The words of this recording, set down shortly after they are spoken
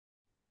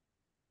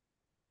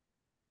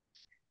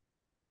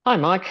Hi,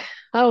 Mike.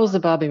 How was the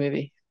Barbie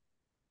movie?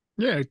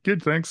 Yeah,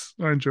 good, thanks.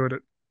 I enjoyed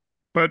it.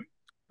 But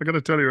I got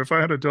to tell you, if I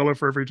had a dollar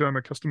for every time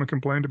a customer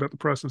complained about the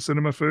price of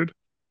cinema food,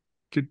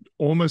 could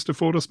almost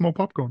afford a small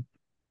popcorn.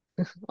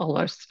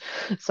 Almost.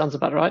 Sounds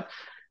about right.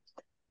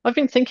 I've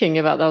been thinking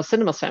about our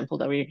cinema sample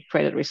that we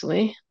created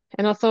recently,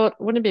 and I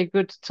thought, wouldn't it be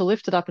good to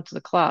lift it up into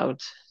the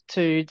cloud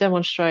to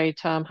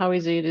demonstrate how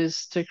easy it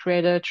is to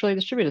create a truly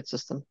distributed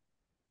system?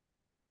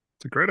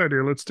 It's a great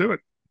idea. Let's do it.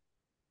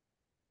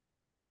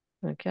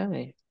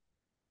 Okay.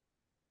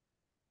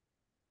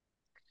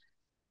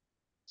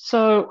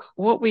 So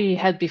what we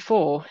had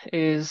before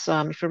is,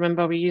 if you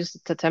remember, we used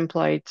the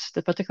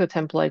particular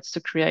templates to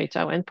create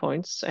our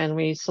endpoints, and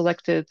we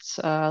selected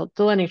the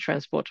learning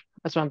transport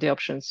as one of the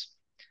options.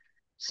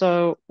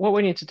 So what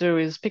we need to do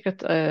is pick a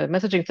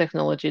messaging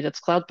technology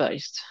that's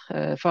cloud-based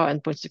for our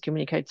endpoints to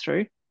communicate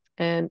through.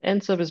 And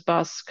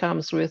NServiceBus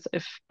comes with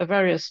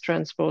various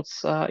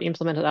transports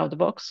implemented out of the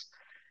box.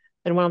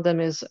 And one of them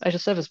is Azure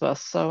Service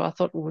Bus. So I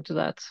thought we would do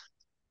that.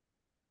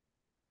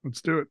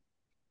 Let's do it.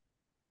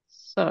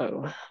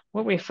 So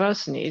what we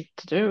first need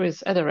to do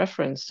is add a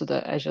reference to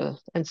the Azure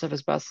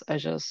NServiceBus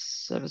Azure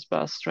Service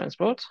Bus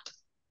transport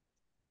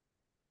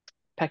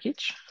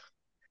package.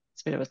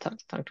 It's a bit of a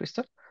tongue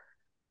twister.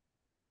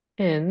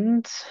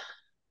 And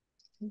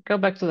go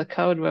back to the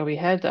code where we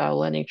had our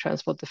learning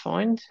transport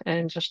defined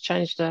and just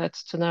change that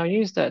to now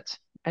use that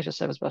Azure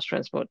Service Bus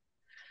transport.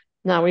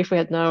 Now, if we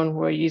had known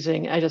we're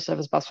using Azure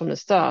Service Bus from the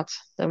start,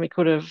 then we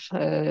could have,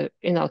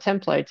 in our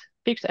template,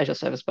 picked Azure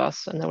Service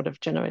Bus and that would have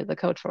generated the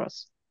code for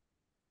us.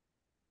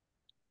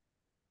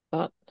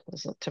 But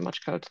there's not too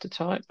much code to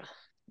type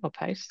or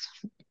paste.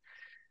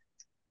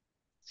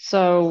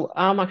 So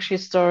I'm actually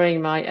storing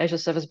my Azure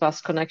Service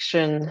Bus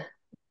connection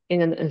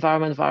in an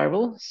environment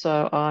variable.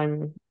 So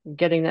I'm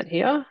getting that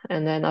here.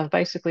 And then I've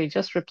basically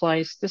just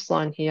replaced this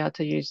line here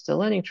to use the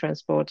learning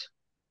transport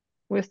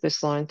with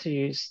this line to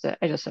use the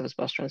Azure Service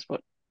Bus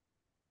transport.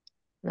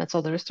 And that's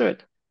all there is to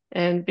it.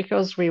 And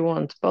because we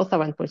want both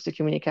our endpoints to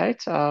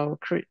communicate, I'll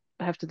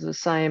have to do the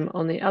same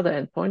on the other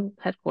endpoint,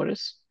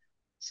 headquarters.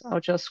 So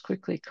I'll just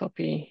quickly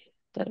copy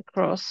that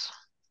across.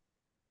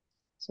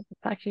 So the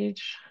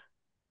package.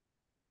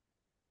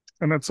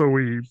 And that's all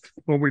we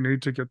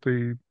need to get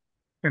the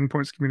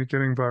endpoints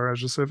communicating via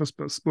Azure Service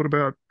Bus. What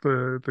about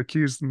the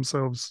keys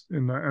themselves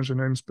in the Azure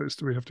namespace?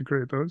 Do we have to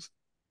create those?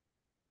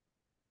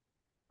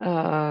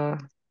 Uh,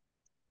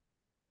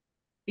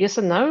 Yes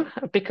and no,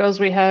 because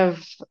we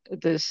have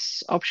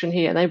this option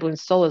here, enable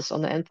installers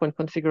on the endpoint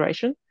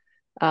configuration.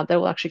 They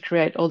will actually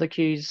create all the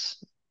queues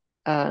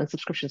and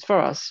subscriptions for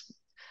us.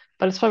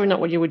 But it's probably not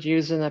what you would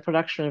use in a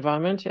production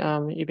environment.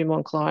 You'd be more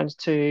inclined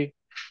to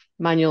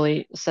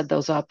manually set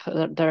those up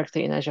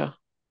directly in Azure.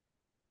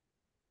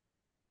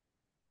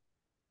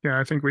 Yeah,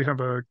 I think we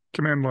have a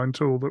command line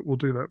tool that will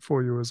do that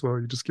for you as well.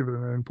 You just give it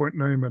an endpoint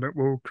name and it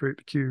will create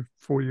the queue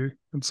for you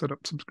and set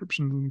up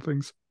subscriptions and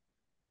things.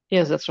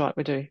 Yes, that's right,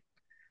 we do.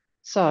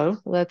 So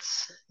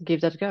let's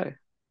give that a go.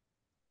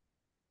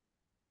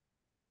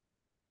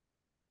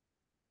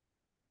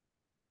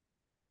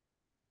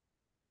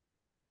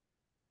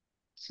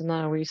 So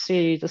now we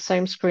see the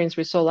same screens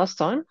we saw last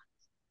time,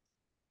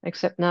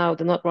 except now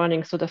they're not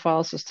running through the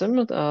file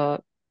system,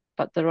 but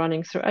they're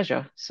running through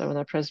Azure. So when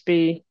I press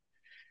B,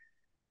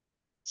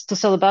 to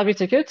sell a Barbie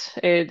ticket,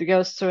 it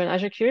goes to an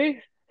Azure queue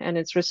and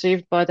it's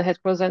received by the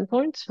headquarters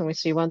endpoint. And we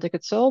see one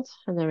ticket sold,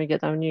 and then we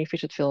get our new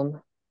featured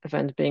film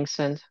event being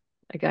sent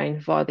again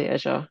via the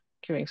Azure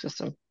queuing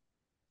system.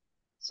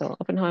 So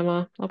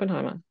Oppenheimer,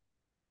 Oppenheimer.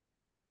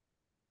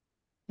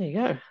 There you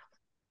go.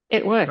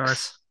 It works.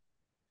 Nice.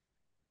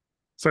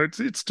 So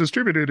it's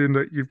distributed in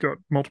that you've got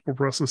multiple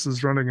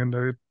processes running and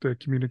they're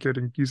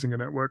communicating using a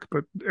network,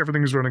 but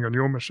everything is running on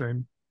your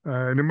machine.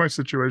 And in most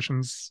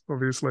situations,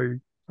 obviously,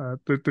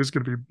 there's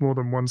going to be more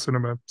than one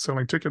cinema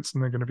selling tickets,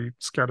 and they're going to be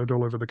scattered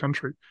all over the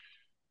country.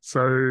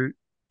 So,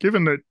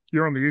 given that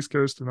you're on the East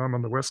Coast and I'm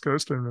on the West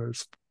Coast, and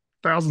there's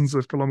thousands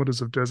of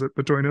kilometers of desert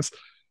between us,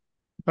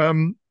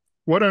 um,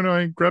 why don't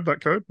I grab that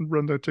code and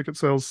run the ticket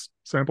sales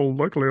sample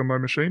locally on my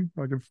machine?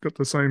 I've got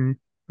the same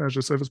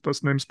Azure Service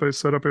Bus namespace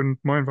set up in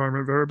my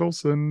environment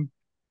variables, and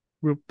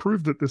we'll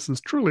prove that this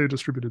is truly a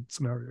distributed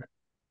scenario.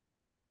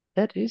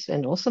 That is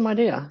an awesome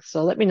idea.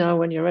 So let me know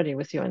when you're ready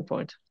with your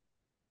endpoint.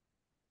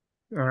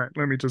 All right,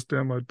 let me just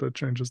download the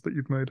changes that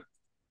you've made.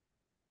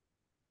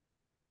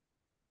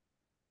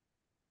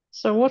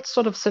 So what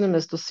sort of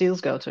cinemas do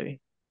seals go to?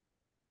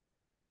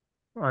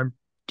 I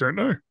don't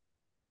know.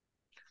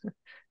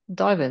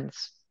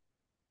 Dive-ins.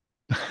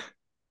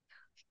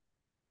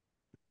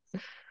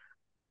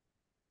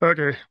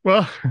 Okay,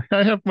 well,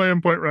 I have my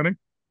endpoint running.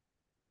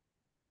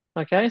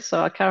 Okay, so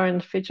our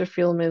current feature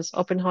film is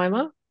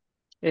Oppenheimer.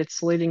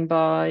 It's leading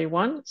by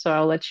one, so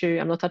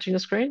I'm not touching the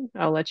screen.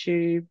 I'll let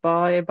you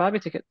buy a Barbie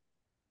ticket.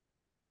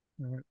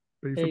 All right,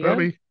 B There for you go.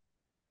 Barbie.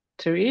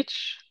 Two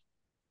each.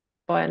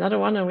 Buy another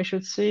one, and we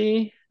should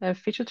see a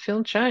featured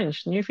film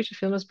change. New featured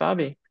film is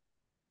Barbie.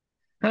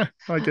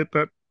 I get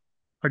that.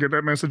 I get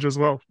that message as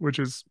well, which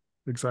is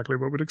exactly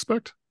what we'd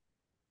expect.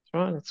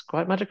 Right, it's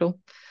quite magical.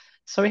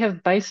 So we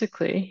have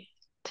basically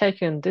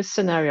taken this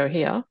scenario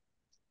here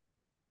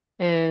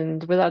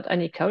and without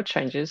any code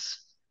changes,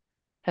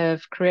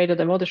 have created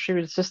a more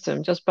distributed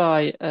system just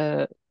by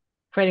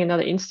creating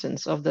another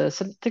instance of the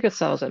ticket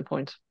sales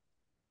endpoint.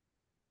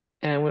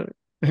 And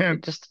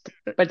And just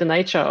by the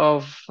nature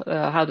of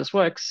how this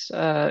works,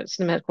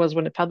 Cinema Headquarters,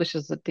 when it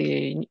publishes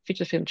the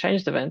feature film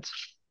changed event,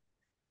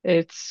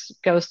 it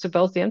goes to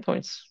both the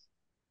endpoints.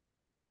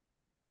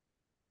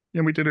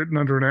 we did it in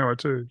under an hour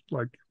too.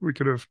 Like we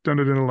could have done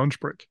it in a lunch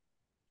break.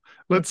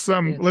 Let's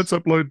Yes,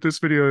 upload this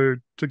video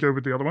to go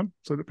with the other one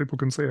so that people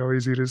can see how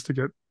easy it is to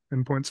get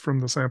endpoints from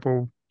the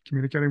sample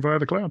communicating via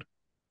the cloud.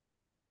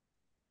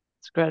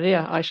 it's a great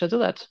idea. I shall do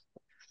that.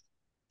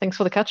 Thanks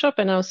for the catch up,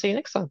 and I'll see you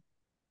next time.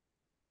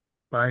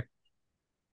 Bye.